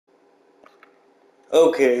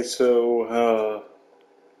Okay,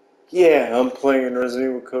 yeah, I'm playing Resident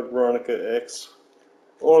Evil Code Veronica X.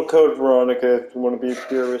 Or Code Veronica if you want to be a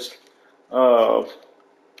purist. Uh,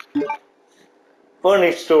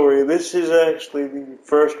 Funny story, this is actually the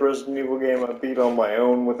first Resident Evil game I beat on my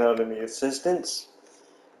own without any assistance.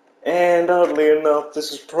 And oddly enough,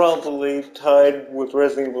 this is probably tied with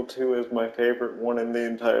Resident Evil 2 as my favorite one in the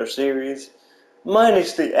entire series.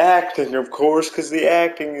 Minus the acting, of course, because the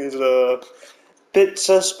acting is a bit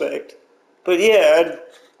suspect. But yeah, I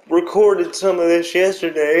recorded some of this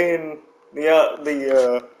yesterday, and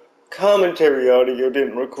the commentary audio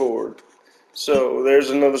didn't record. So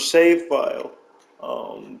there's another save file.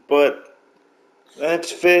 But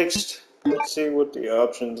that's fixed. Let's see what the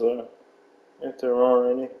options are, if there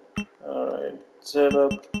are any. Alright,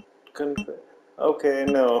 setup, config. Okay,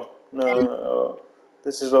 no.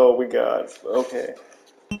 This is all we got. Okay.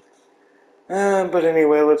 But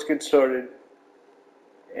anyway, let's get started.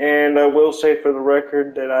 And I will say for the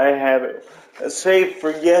record that I haven't, save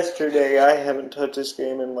for yesterday, I haven't touched this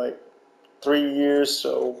game in like 3 years,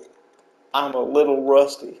 so I'm a little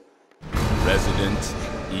rusty. Resident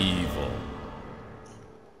Evil.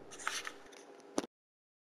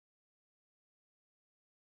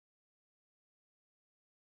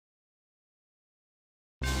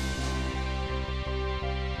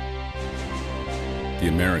 The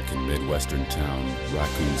American Midwestern town,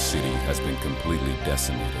 Raccoon City, has been completely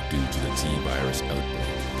decimated due to the T-virus outbreak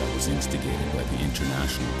that was instigated by the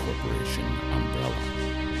international corporation Umbrella.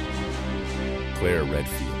 Claire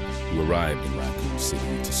Redfield, who arrived in Raccoon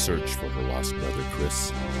City to search for her lost brother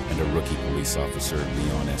Chris, and a rookie police officer,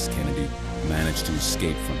 Leon S. Kennedy, managed to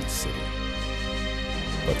escape from the city.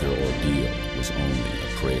 But their ordeal was only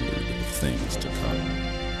a prelude of things to come.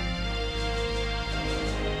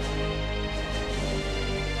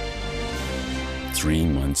 3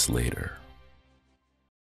 months later.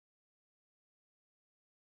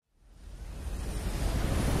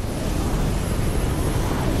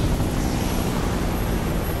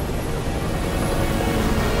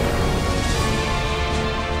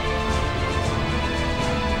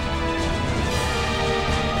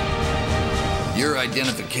 Your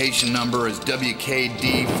identification number is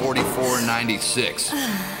WKD 4496.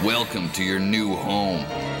 Welcome to your new home.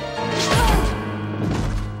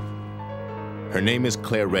 Her name is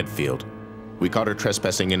Claire Redfield. We caught her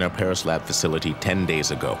trespassing in our Paris lab facility 10 days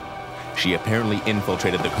ago. She apparently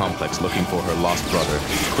infiltrated the complex looking for her lost brother,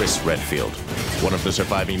 Chris Redfield, one of the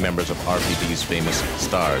surviving members of RPD's famous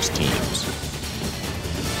STARS teams.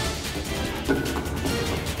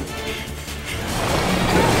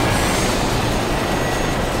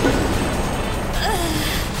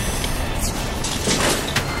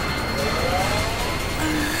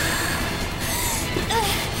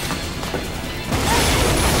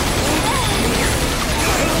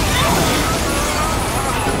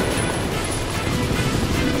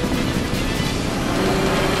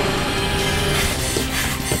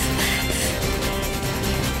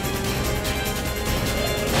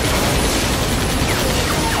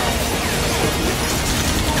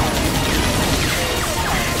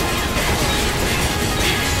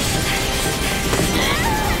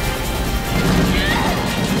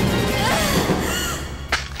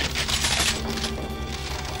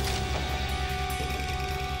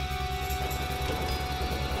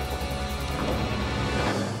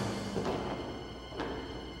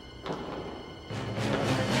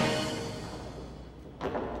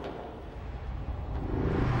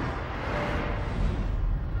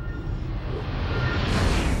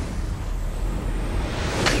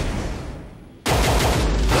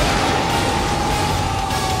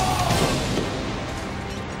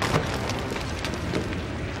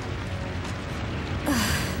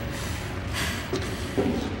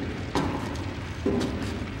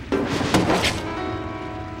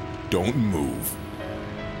 Don't move.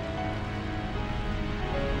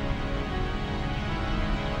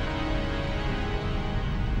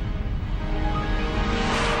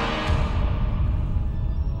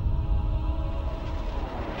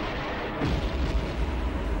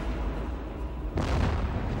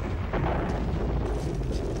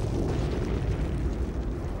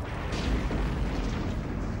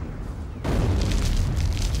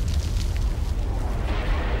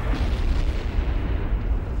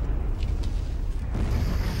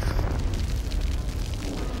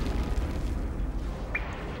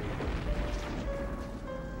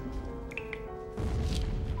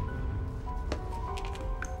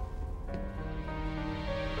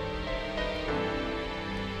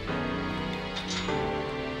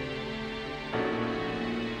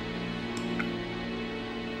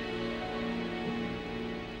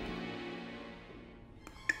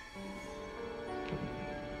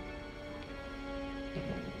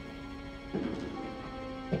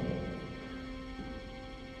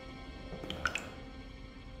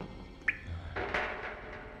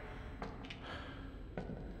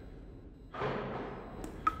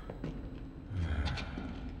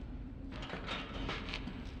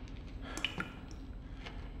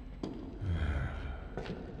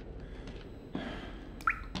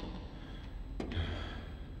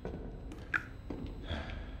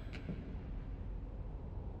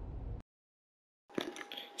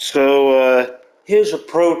 So, here's a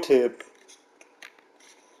pro tip.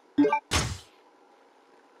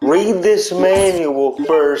 Read this manual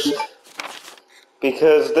first,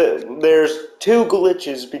 because there's two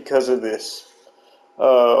glitches because of this.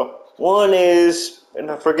 One is, and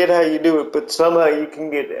I forget how you do it, but somehow you can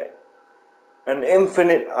get an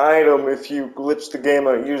infinite item if you glitch the game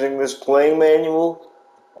out using this playing manual.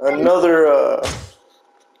 Another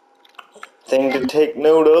thing to take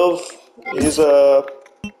note of is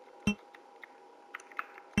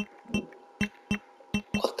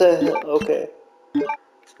what the hell? Okay.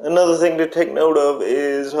 Another thing to take note of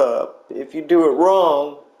is if you do it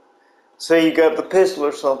wrong, say you got the pistol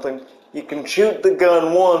or something, you can shoot the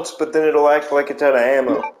gun once, but then it'll act like it's out of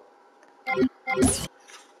ammo.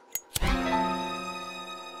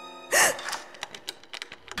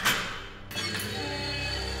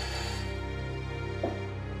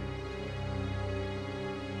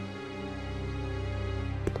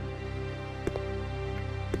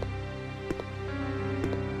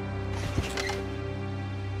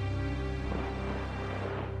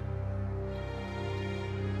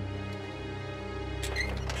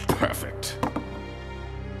 Perfect.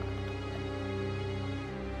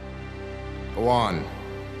 Go on.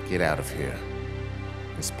 Get out of here.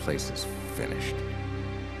 This place is finished.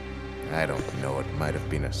 I don't know, it might have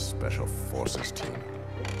been a special forces team.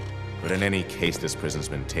 But in any case, this prison's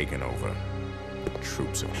been taken over. The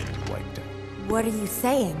troops have been wiped out. What are you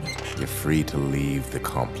saying? You're free to leave the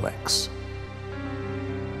complex.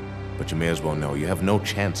 But you may as well know you have no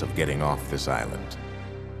chance of getting off this island.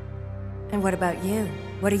 And what about you?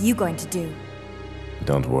 What are you going to do?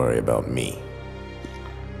 Don't worry about me.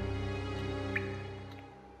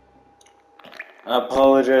 I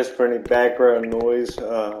apologize for any background noise.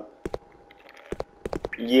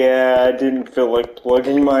 Yeah, I didn't feel like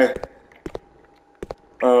plugging my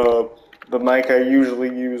the mic I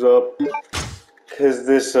usually use up, because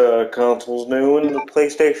this console's new and the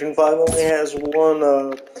PlayStation 5 only has one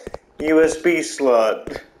USB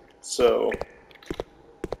slot, so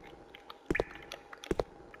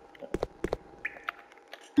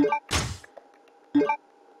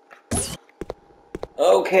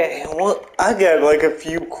okay, well, I got like a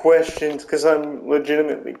few questions because I'm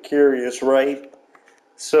legitimately curious, right?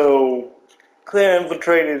 So, Claire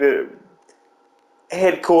infiltrated a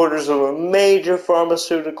headquarters of a major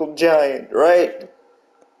pharmaceutical giant, right?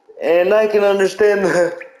 And I can understand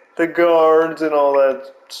the guards and all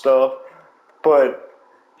that stuff, but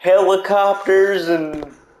helicopters and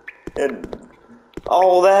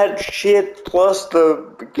all that shit, plus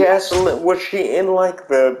the gasoline, was she in like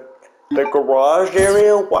the garage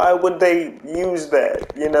area? Why would they use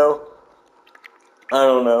that, you know? I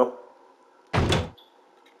don't know.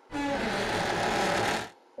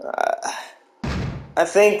 I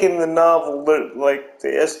think in the novel, like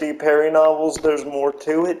the S.D. Perry novels, there's more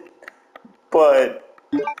to it, but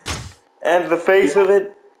and the face of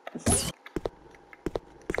it,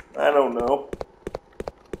 I don't know.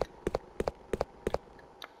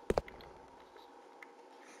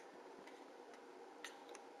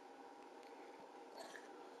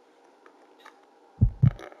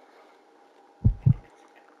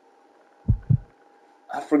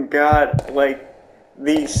 I forgot, like,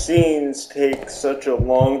 these scenes take such a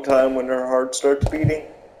long time when her heart starts beating.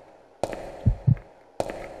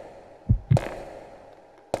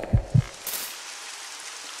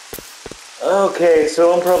 Okay,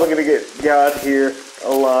 so I'm probably gonna get got here a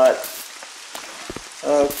lot.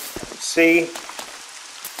 See?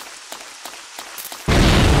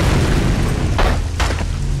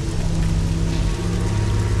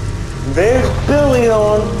 There's Billy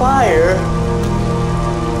on fire.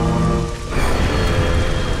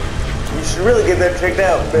 You should really get that checked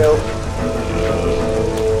out, Bill.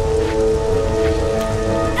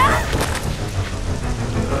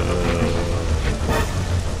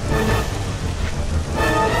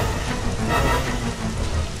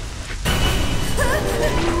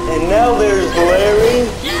 And now there's Larry.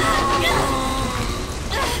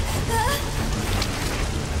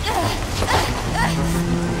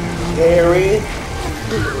 Harry.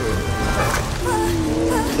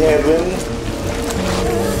 Kevin.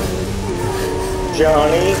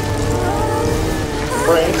 Johnny.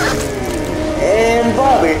 Frank. And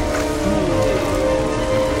Bobby.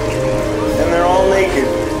 And they're all naked.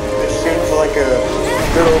 This seems like a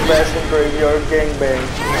good old-fashioned graveyard gangbang.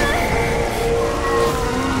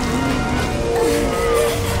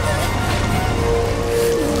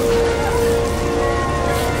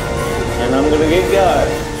 And I'm gonna get got,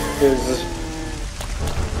 because,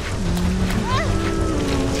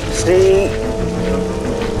 see,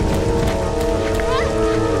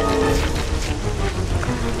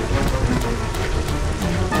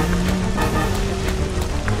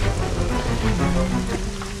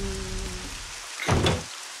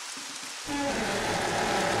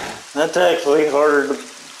 That's actually harder to...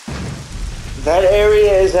 That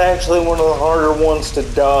area is actually one of the harder ones to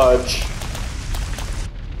dodge.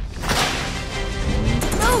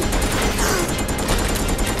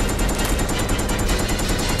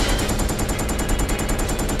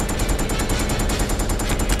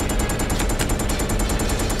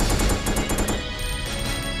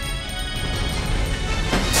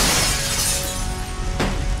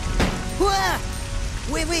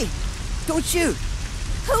 Wait, don't shoot!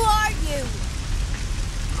 Who are you?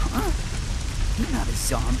 Huh? You're not a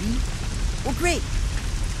zombie. Well, great.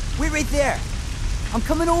 Wait right there. I'm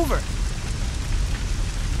coming over.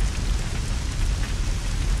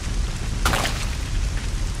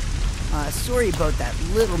 Sorry about that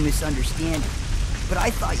little misunderstanding, but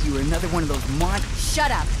I thought you were another one of those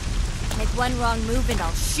Shut up. Make one wrong move and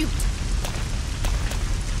I'll shoot.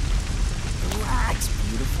 Relax,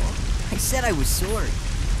 beautiful. I said I was sorry.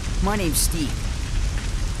 My name's Steve.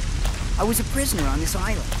 I was a prisoner on this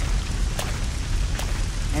island.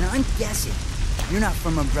 And I'm guessing you're not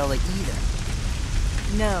from Umbrella either.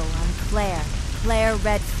 No, I'm Claire. Claire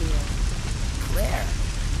Redfield. Claire?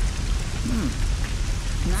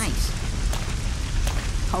 Nice.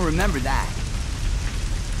 I'll remember that.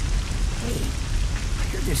 Hey, I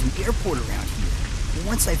heard there's an airport around here. And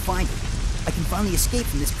once I find it, I can finally escape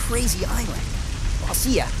from this crazy island. I'll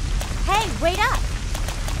see ya. Hey, wait up!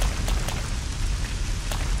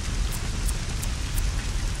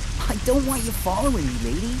 I don't want you following me,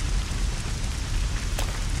 lady.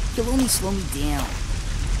 You'll only slow me down.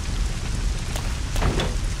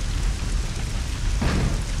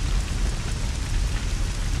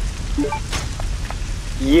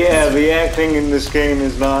 Yeah, the acting in this game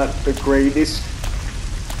is not the greatest.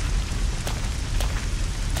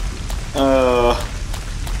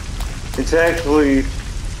 It's actually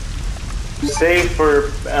safe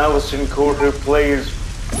for Allison Court, who plays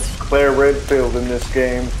Claire Redfield in this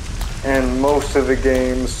game, and most of the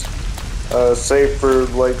games, save for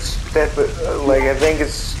like I think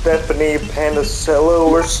it's Stephanie Panicello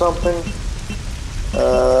or something.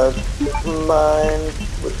 Mine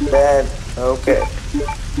with that. Okay.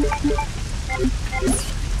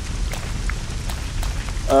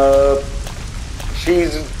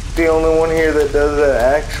 She's the only one here that does an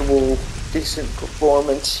actual decent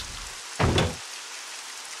performance.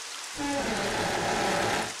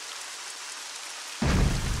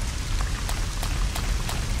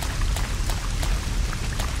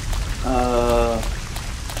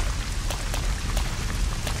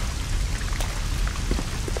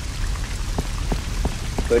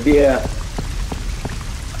 But yeah,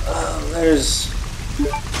 there's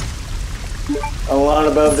a lot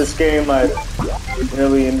about this game I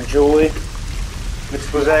really enjoy.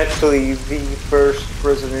 This was actually the first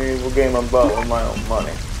Resident Evil game I bought with my own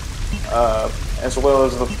money, as well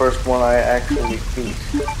as the first one I actually beat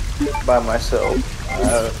by myself.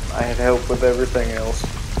 I had help with everything else,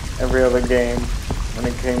 every other game when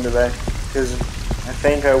it came to that, because I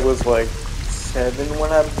think I was like 7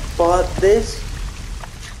 when I bought this.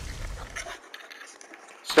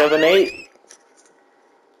 7, 8.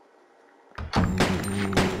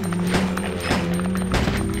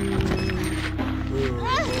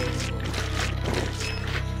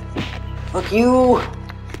 Fuck you!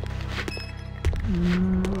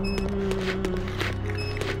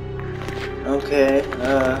 Okay,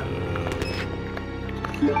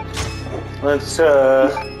 let's,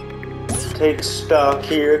 take stock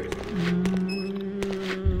here.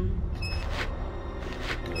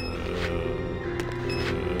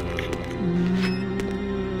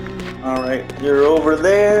 Alright, you're over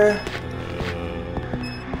there.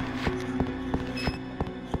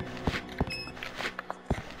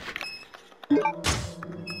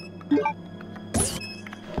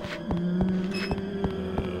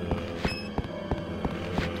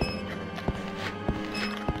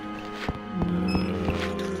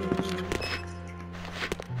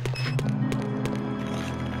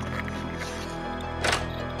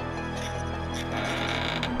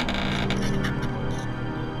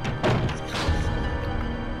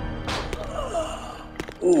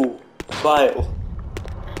 Ooh, file.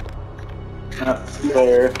 Not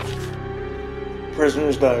fair.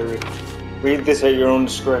 Prisoner's diary. Read this at your own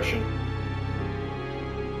discretion.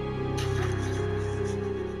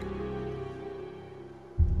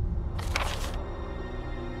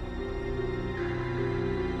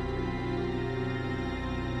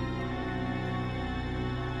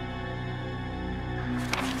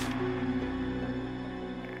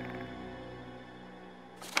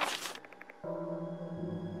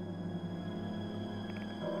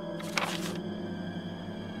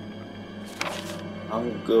 I'll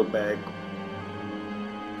go back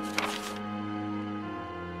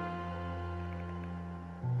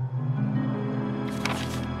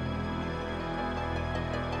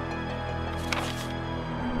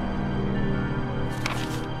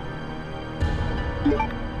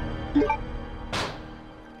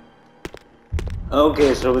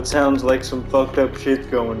Okay, so it sounds like some fucked up shit's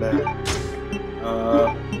going down.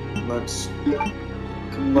 Let's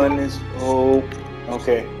combine this. Oh,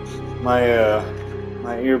 okay. My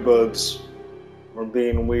earbuds are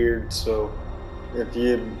being weird, so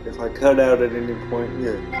if I cut out at any point,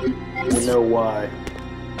 you know why.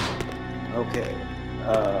 Okay.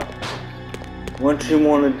 What you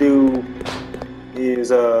want to do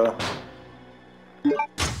is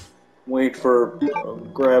wait for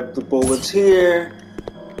grab the bullets here.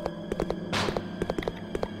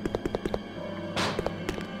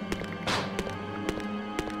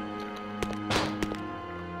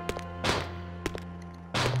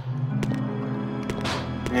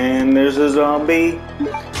 And there's a zombie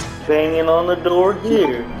banging on the door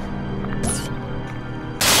here.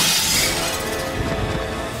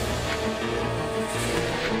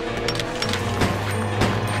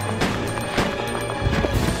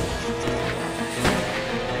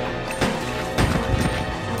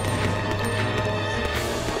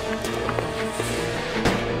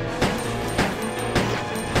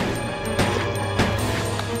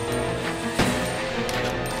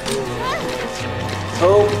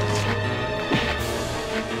 Oh.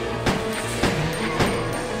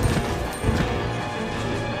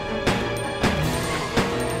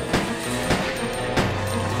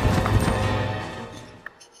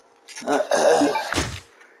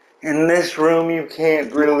 In this room, you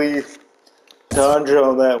can't really dodge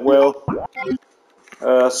all that well.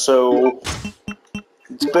 So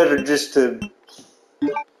it's better just to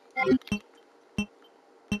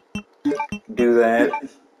do that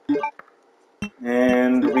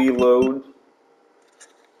and reload.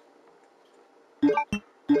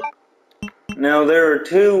 Now there are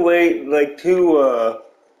two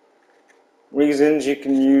reasons you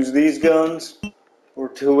can use these guns, or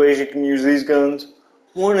two ways you can use these guns.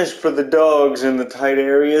 One is for the dogs in the tight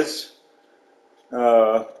areas,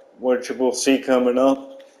 which we'll see coming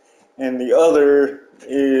up, and the other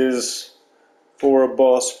is for a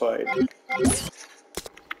boss fight.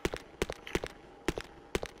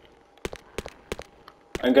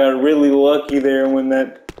 I got really lucky there when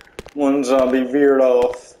that one zombie veered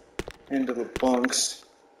off into the bunks.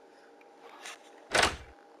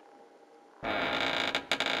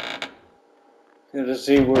 Gotta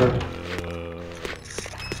see where...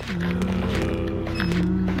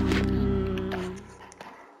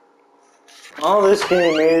 All this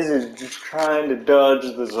game is just trying to dodge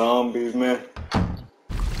the zombies, man.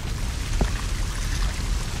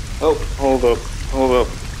 Oh, hold up.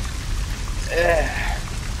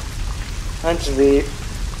 That's the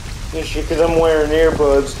issue, because I'm wearing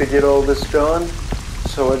earbuds to get all this done,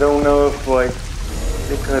 so I don't know if, like,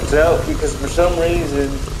 it cuts out, because for some reason,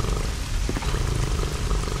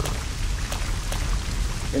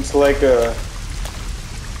 it's like a,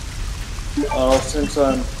 since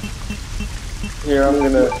I'm here, I'm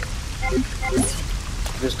gonna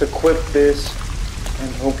just equip this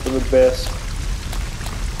and hope for the best.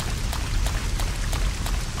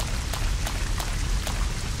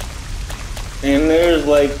 And there's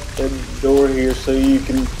like a door here so you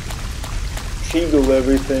can shield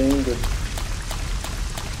everything, but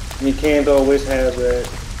you can't always have that.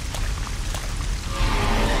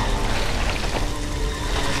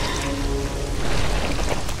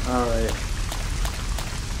 Alright.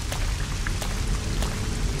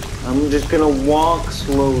 I'm just gonna walk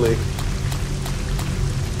slowly.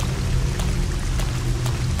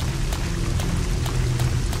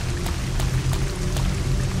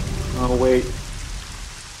 Oh, wait.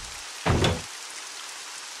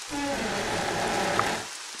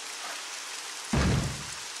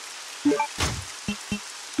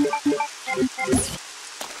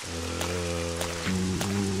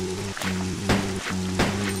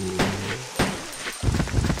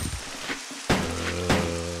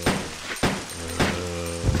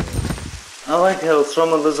 I like how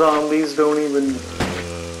some of the zombies don't even...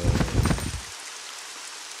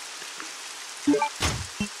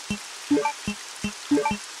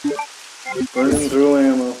 Burning through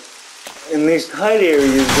ammo. In these tight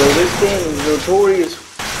areas, though, this game is notorious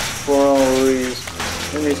for all of these.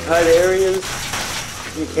 In these tight areas,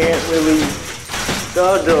 you can't really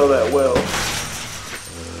dodge all that well.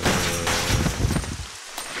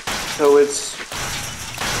 So it's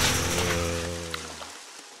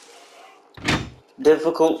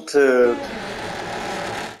difficult to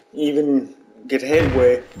even get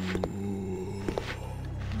headway.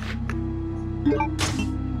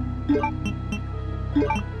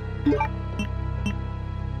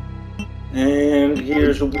 And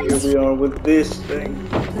here's where we are with this thing.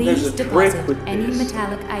 Please There's a trick deposit with any this,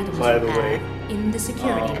 metallic items by you the way. have in the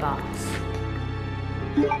security box.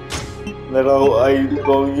 That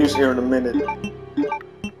I'll use here in a minute.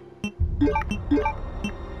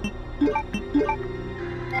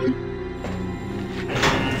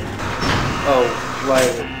 Oh,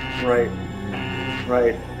 right.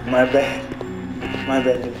 My bad.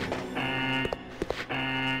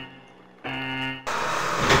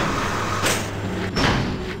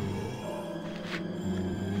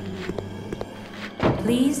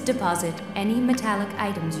 Please deposit any metallic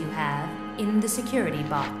items you have in the security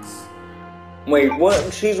box. Wait,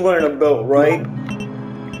 what? She's wearing a belt, right?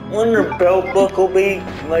 Wouldn't her belt buckle be,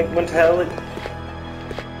 like, metallic?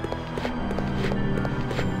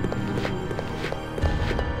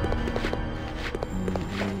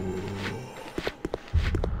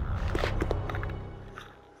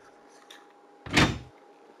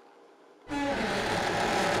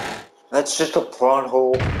 That's just a plot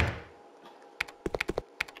hole.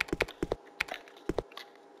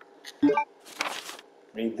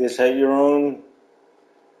 Read this at your own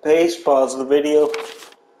pace. Pause the video.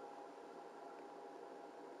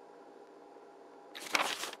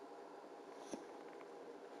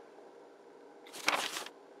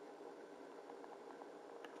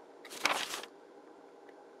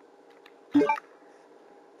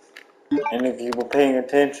 And if you were paying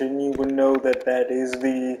attention, you would know that that is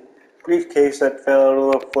the briefcase that fell out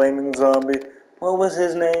of the flaming zombie. What was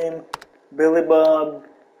his name? Billy Bob?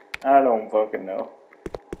 I don't fucking know.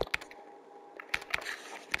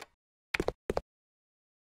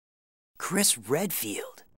 Chris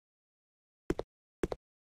Redfield.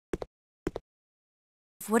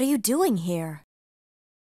 What are you doing here?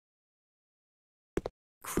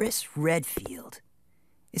 Chris Redfield.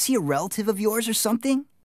 Is he a relative of yours or something?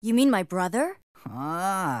 You mean my brother?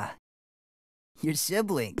 Ah, your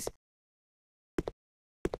siblings.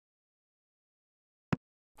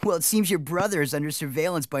 Well, it seems your brother is under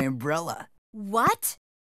surveillance by Umbrella. What?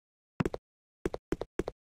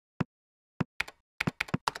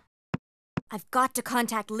 I've got to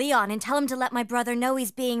contact Leon and tell him to let my brother know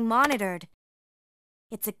he's being monitored.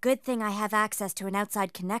 It's a good thing I have access to an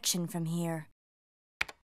outside connection from here.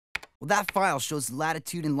 Well, that file shows the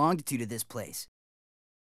latitude and longitude of this place.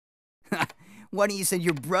 Why don't you send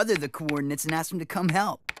your brother the coordinates and ask him to come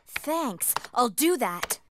help? Thanks, I'll do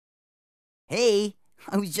that. Hey,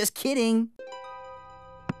 I was just kidding.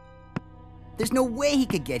 There's no way he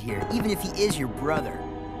could get here, even if he is your brother.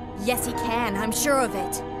 Yes, he can, I'm sure of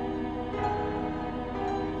it.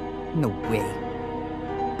 No way.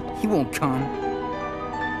 He won't come.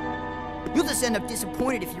 You'll just end up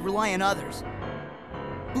disappointed if you rely on others.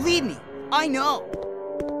 Believe me, I know.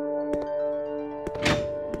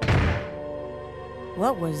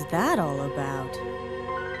 What was that all about?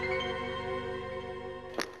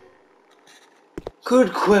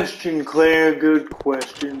 Good question, Claire. Good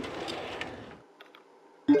question.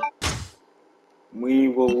 We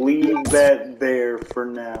will leave that there for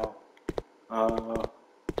now.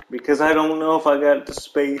 Because I don't know if I got the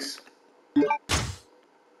space.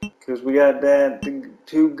 Because we got that, the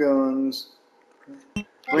 2 guns.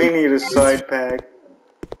 We need a side pack.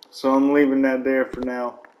 So I'm leaving that there for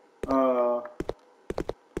now.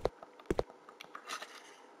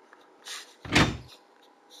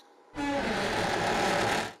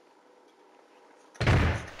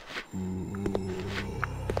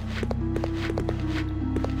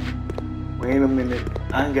 Wait a minute,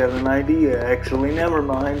 I got an idea actually, never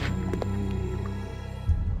mind.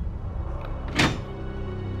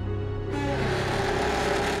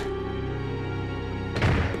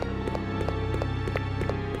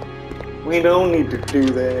 We don't need to do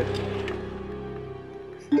that.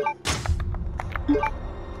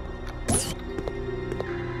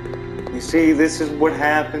 You see, this is what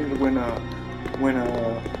happens when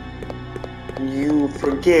you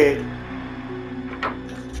forget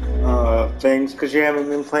things because you haven't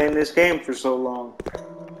been playing this game for so long.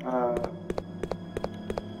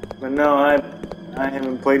 But no, I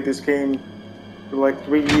haven't played this game for like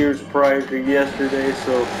 3 years prior to yesterday,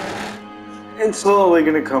 so it's slowly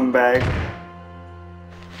gonna come back.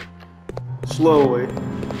 Slowly.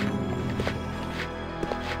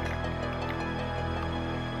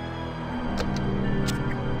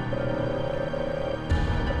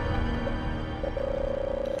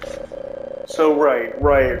 So right.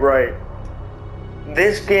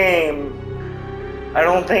 This game, I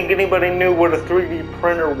don't think anybody knew what a 3D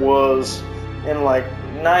printer was in like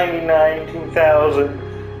 99,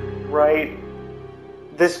 2000, right?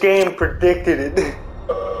 This game predicted it.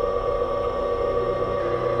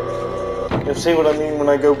 You'll see what I mean when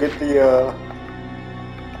I go get the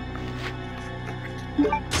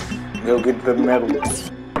metal.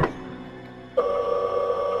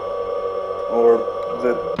 or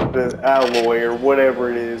the alloy, or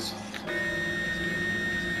whatever it is.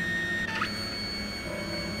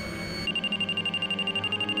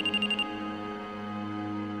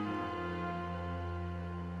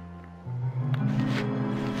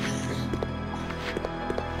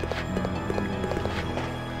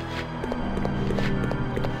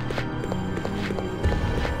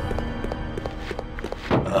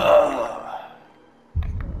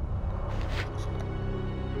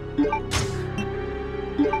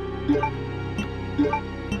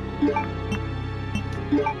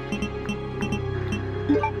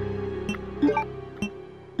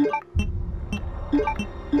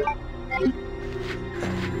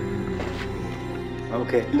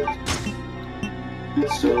 Okay.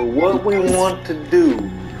 So what we want to do,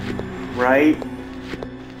 right?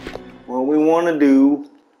 What we want to do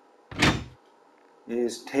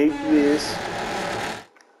is take this.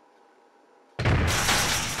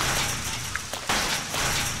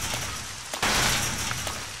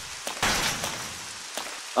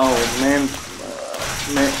 Oh man,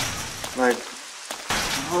 like,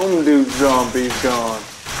 home dude zombie's gone.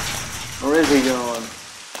 Or is he gone?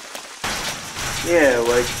 Yeah,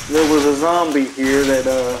 like, there was a zombie here that,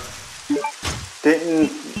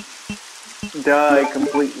 didn't die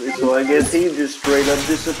completely, so I guess he just straight up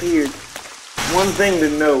disappeared. One thing to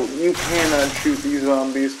note, you cannot shoot these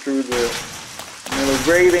zombies through the metal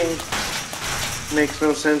grating. Makes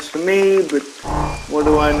no sense to me, but what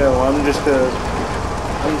do I know? I'm just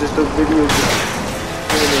a video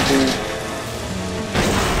dude.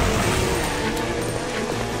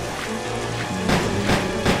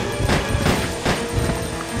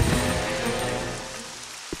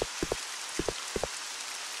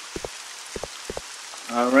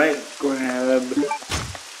 Alright, grab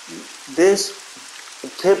this. A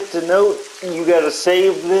tip to note, you gotta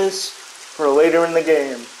save this for later in the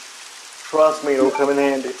game. Trust me, it'll come in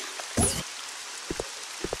handy.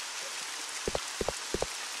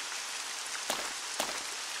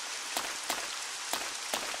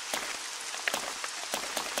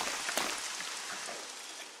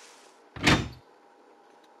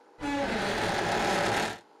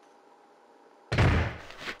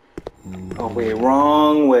 Oh wait,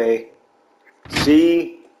 wrong way.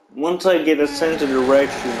 See, once I get a sense of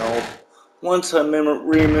direction, once I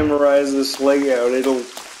re-memorize this layout, it'll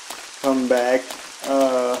come back.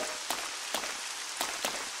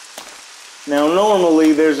 Now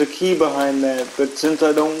normally there's a key behind that, but since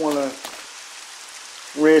I don't want to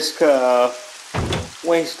risk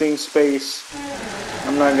wasting space,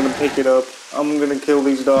 I'm not going to pick it up. I'm going to kill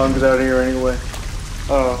these dogs out here anyway.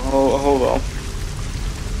 Hold on.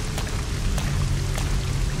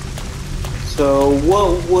 So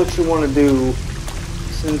what you want to do,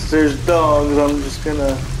 since there's dogs, I'm just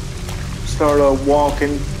gonna start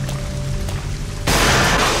walking.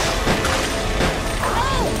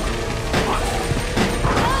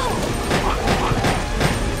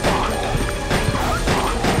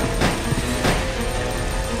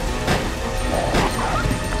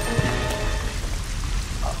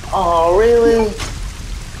 Oh, really?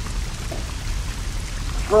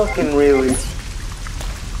 Fucking really?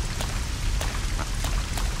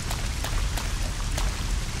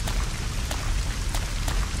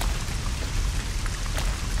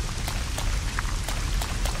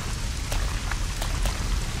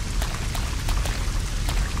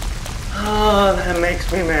 Oh, that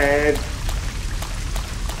makes me mad.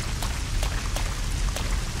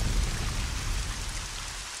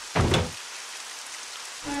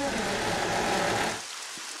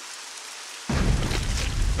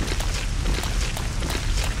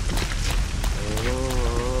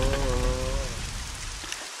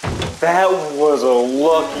 That was a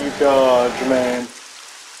lucky dodge, man.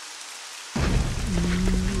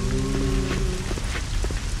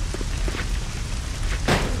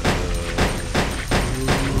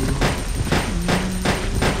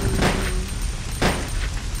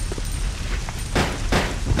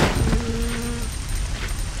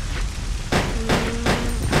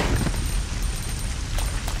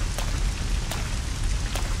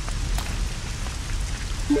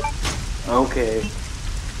 Okay,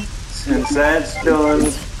 since that's done,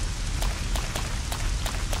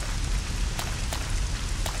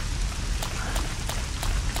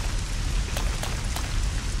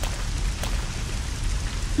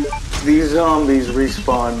 these zombies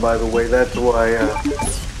respawn, by the way. That's why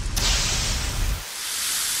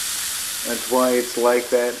it's like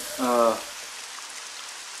that.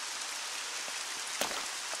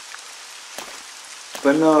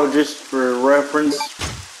 But no, just for reference,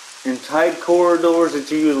 in tight corridors,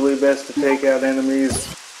 it's usually best to take out enemies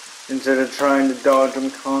instead of trying to dodge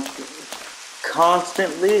them constantly.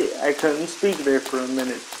 constantly. I couldn't speak there for a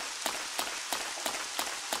minute.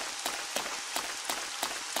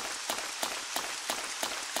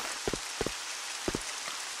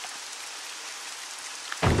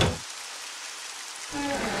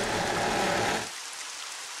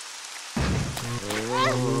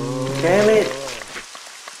 Damn it!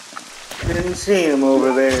 Didn't see him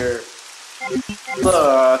over there.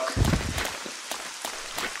 Fuck.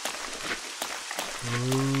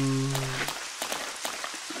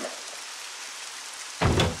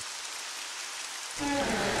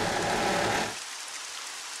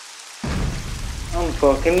 I'm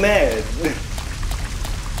fucking mad.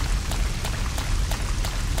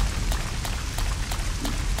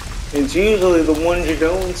 It's usually the ones you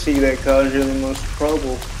don't see that cause you the most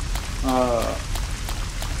trouble.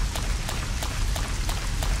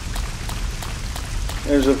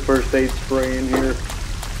 There's a first aid spray in here,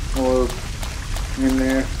 or in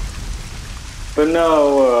there. But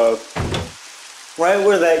no, right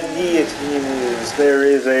where that guillotine is, there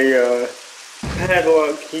is a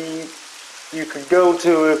padlock key you could go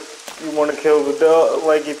to if you want to kill the dog,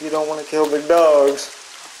 like if you don't want to kill the dogs.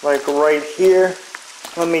 Like right here.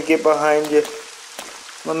 Let me get behind you.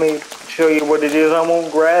 Let me show you what it is. I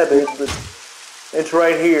won't grab it, but it's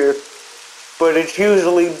right here. But it's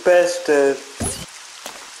usually best to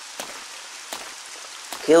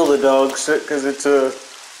kill the dogs because it's a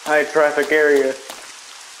high traffic area.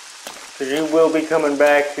 Because you will be coming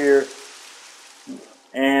back here.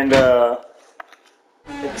 And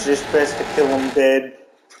it's just best to kill them dead.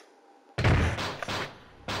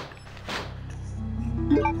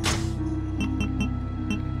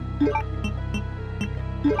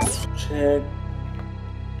 Check.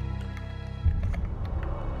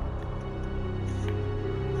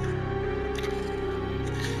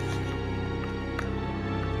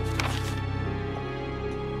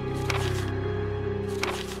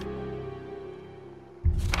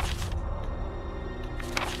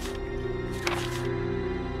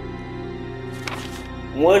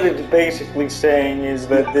 What it's basically saying is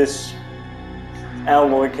that this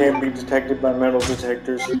alloy can't be detected by metal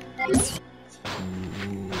detectors.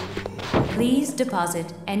 Please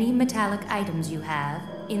deposit any metallic items you have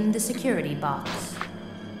in the security box.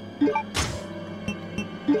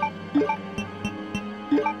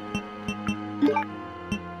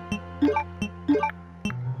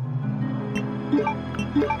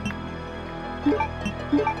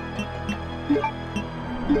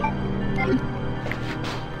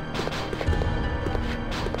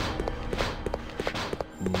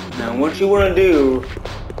 Now what you want to do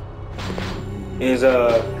is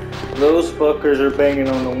those fuckers are banging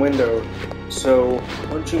on the window. So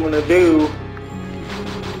what you want to do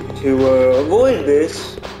to avoid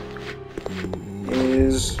this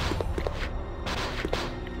is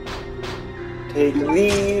take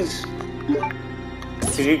these,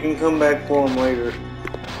 because you can come back for them later,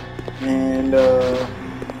 and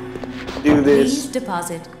do this. Please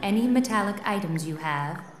deposit any metallic items you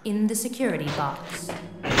have in the security box.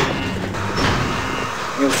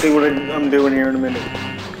 You'll see what I'm doing here in a minute.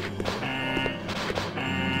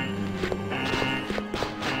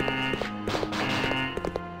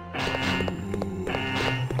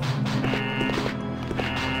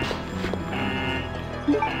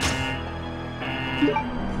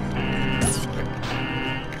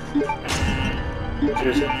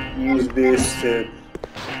 Just use this to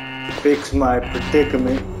fix my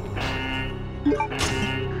predicament.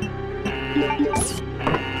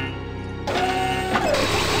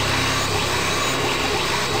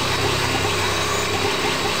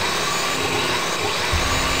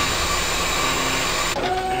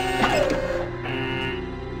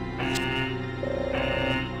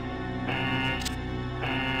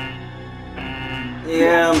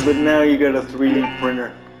 Yeah, but now you got a 3D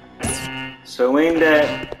printer. So ain't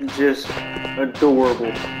that just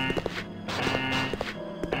adorable?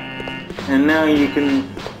 And now you can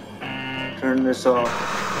turn this off.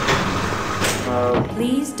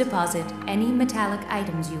 Please deposit any metallic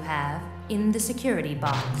items you have in the security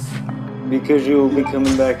box. Because you will be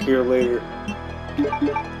coming back here later.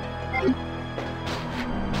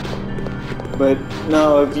 But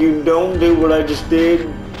no, if you don't do what I just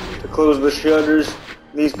did to close the shutters,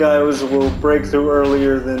 these guys will break through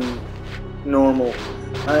earlier than normal.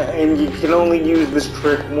 And you can only use this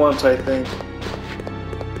trick once, I think.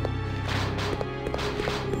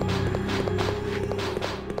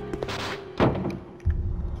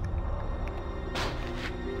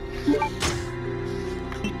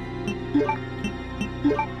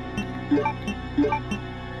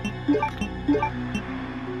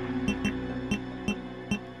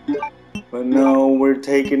 But no, we're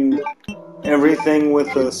taking everything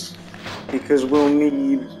with us, because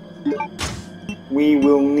we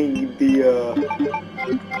will need the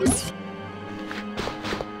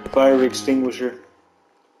fire extinguisher.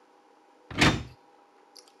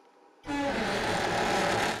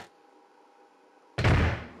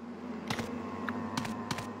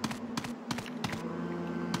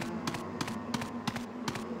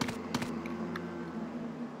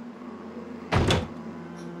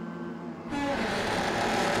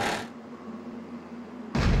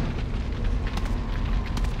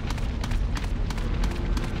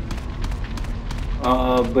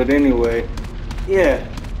 But anyway, yeah,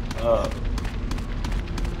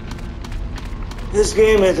 this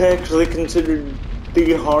game is actually considered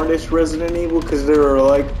the hardest Resident Evil because there are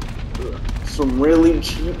like some really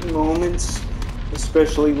cheap moments,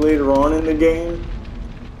 especially later on in the game.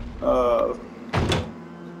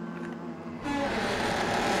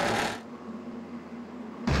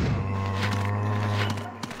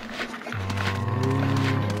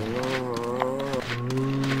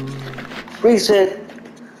 Reset.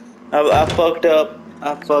 I fucked up.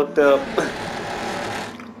 I fucked up.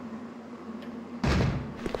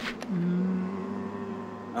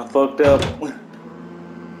 I fucked up.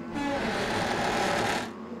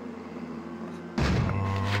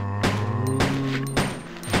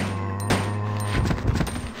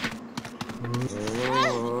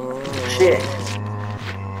 Shit.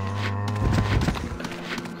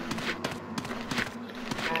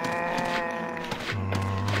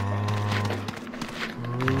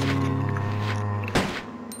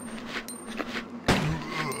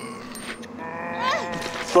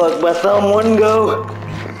 Fuck, my thumb wouldn't go.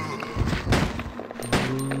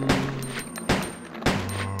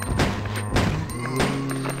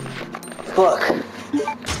 Fuck.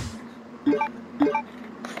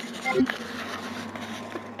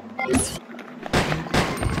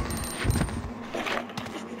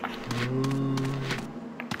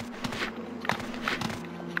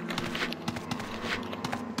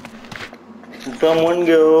 The thumb wouldn't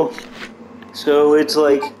go. So it's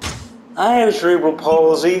like, I have cerebral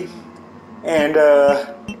palsy, and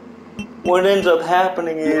what ends up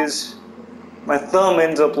happening is my thumb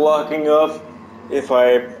ends up locking up if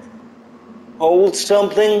I hold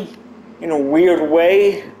something in a weird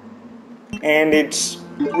way, and it's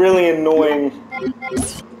really annoying.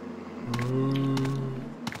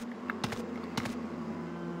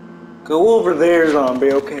 Go over there,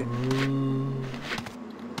 zombie, okay. I'm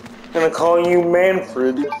gonna call you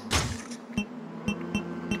Manfred.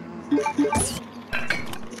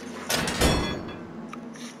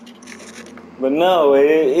 But no,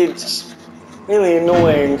 it's really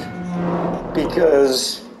annoying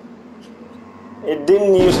because it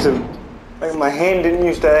didn't used to, like my hand didn't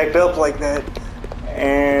used to act up like that,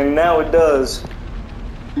 and now it does.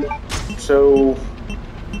 So,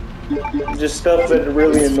 just stuff that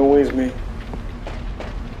really annoys me.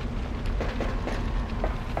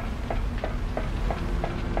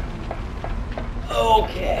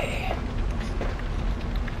 Okay.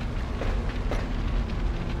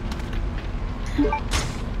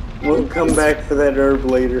 We'll come back for that herb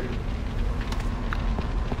later.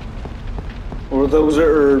 Or those are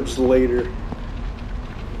herbs later.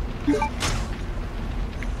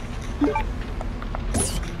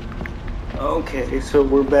 Okay, so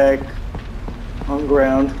we're back on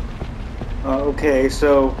ground. Okay,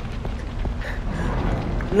 so...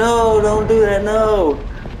 No, don't do that, no!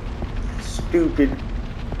 Stupid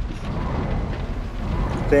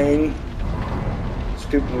thing.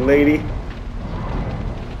 Stupid lady.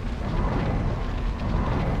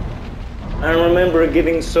 I remember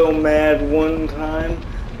getting so mad one time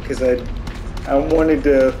because I wanted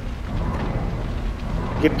to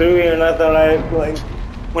get through here, and I thought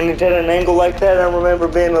when it had an angle like that, I remember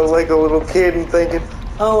being like a little kid and thinking,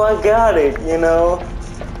 oh, I got it, you know.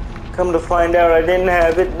 Come to find out I didn't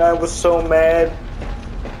have it, and I was so mad.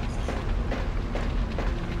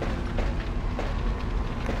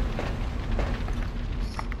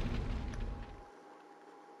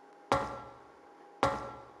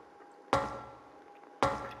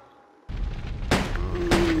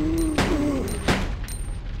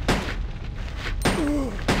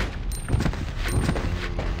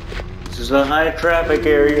 This is a high traffic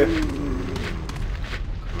area.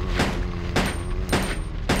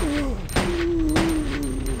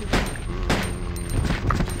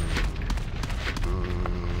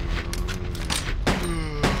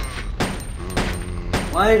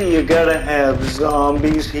 Why do you gotta have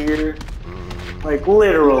zombies here? Like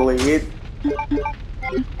literally,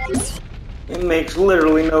 it makes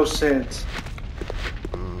literally no sense.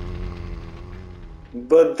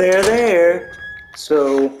 But they're there,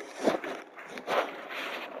 so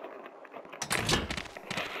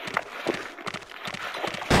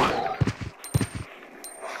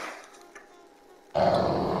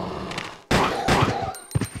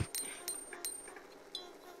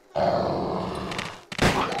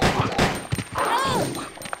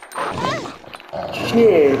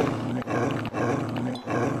Shit.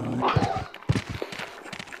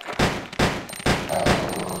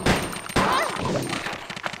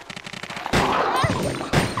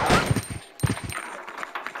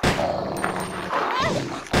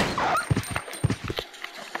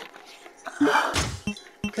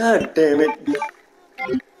 God damn it.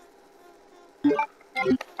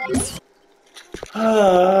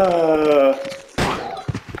 Ah.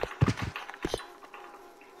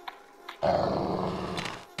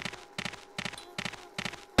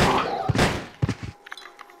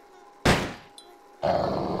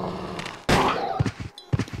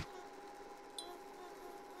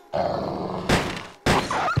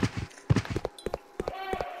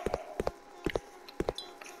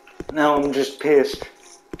 Now I'm just pissed.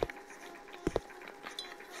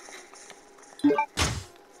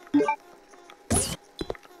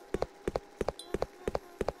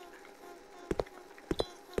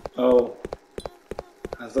 Oh,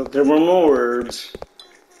 I thought there were more words.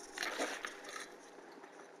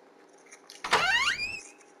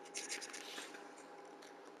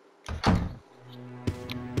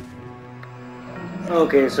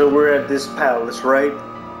 Okay, so we're at this palace, right?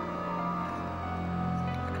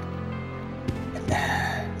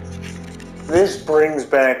 This brings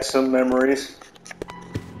back some memories.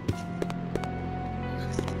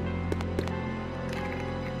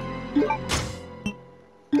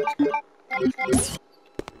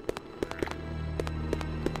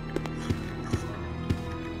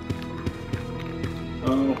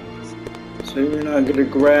 Oh, so you're not gonna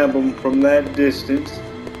grab them from that distance.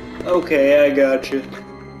 Okay, I got you.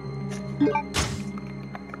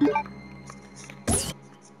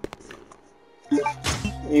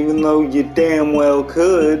 Even though you damn well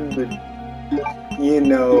could, but you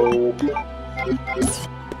know,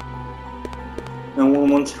 no one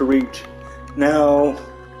wants to reach. Now,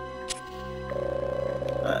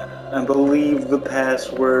 I believe the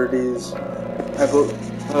password is.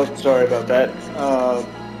 Oh, sorry about that.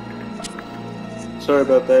 Sorry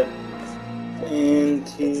about that. Okay.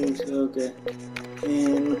 NTC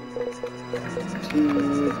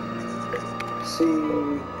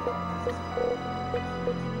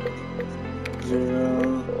 0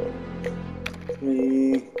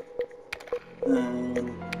 3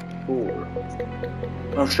 9 4.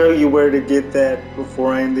 I'll show you where to get that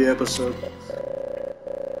before I end the episode.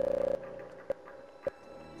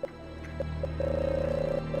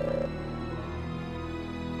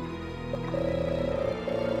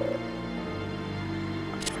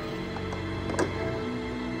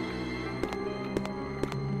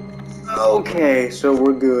 Okay, so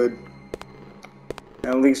we're good.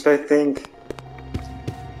 At least I think.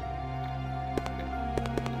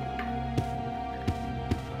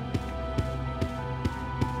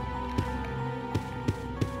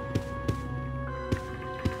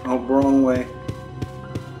 Oh, wrong way.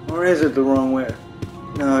 Or is it the wrong way?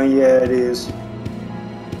 No, yeah, it is.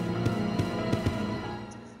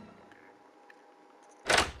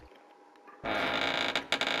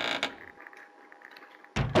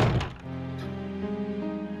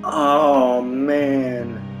 Oh,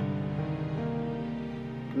 man.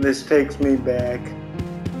 This takes me back.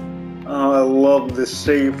 Oh, I love the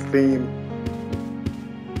save theme.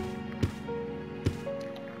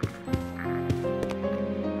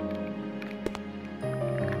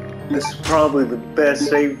 This is probably the best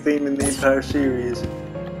save theme in the entire series.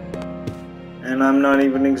 And I'm not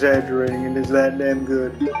even exaggerating, it is that damn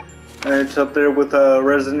good. And it's up there with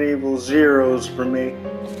Resident Evil Zero's for me.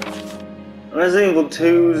 Resident Evil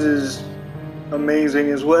 2's is amazing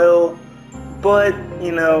as well, but,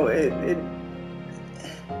 you know,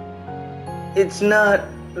 it's not,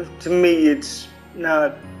 to me, it's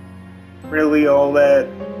not really all that.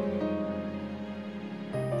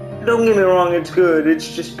 Don't get me wrong, it's good,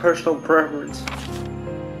 it's just personal preference.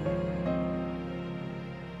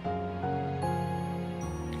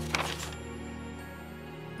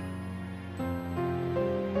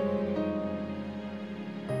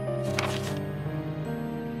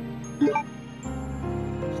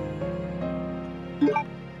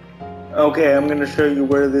 Okay, I'm gonna show you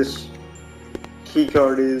where this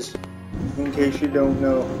keycard is, in case you don't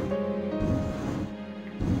know.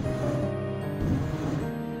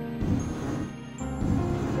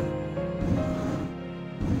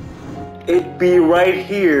 It'd be right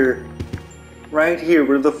here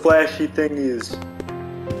where the flashy thing is.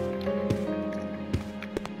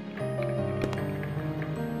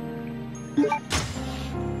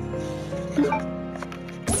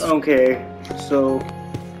 Okay, so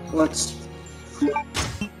let's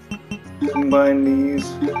combine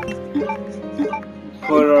these.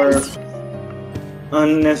 Put our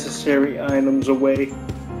unnecessary items away.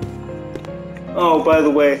 Oh, by the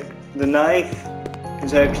way, the knife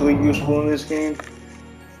is actually useful in this game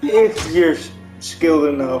if you're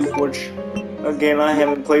skilled enough, which, again, I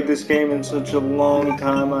haven't played this game in such a long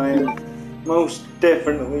time. I am most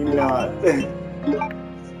definitely not.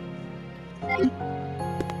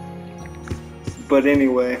 But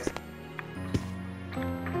anyway,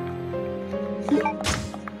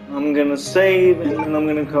 I'm gonna save and then I'm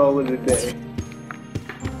gonna call it a day.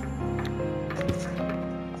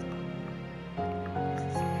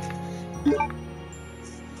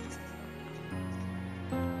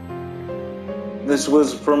 This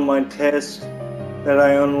was from my test that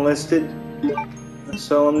I unlisted,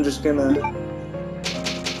 so I'm just gonna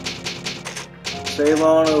save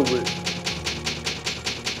on over it.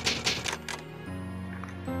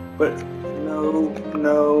 But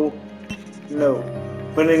no.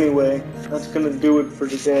 But anyway, that's gonna do it for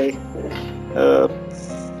today.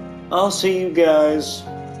 I'll see you guys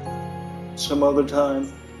some other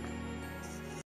time.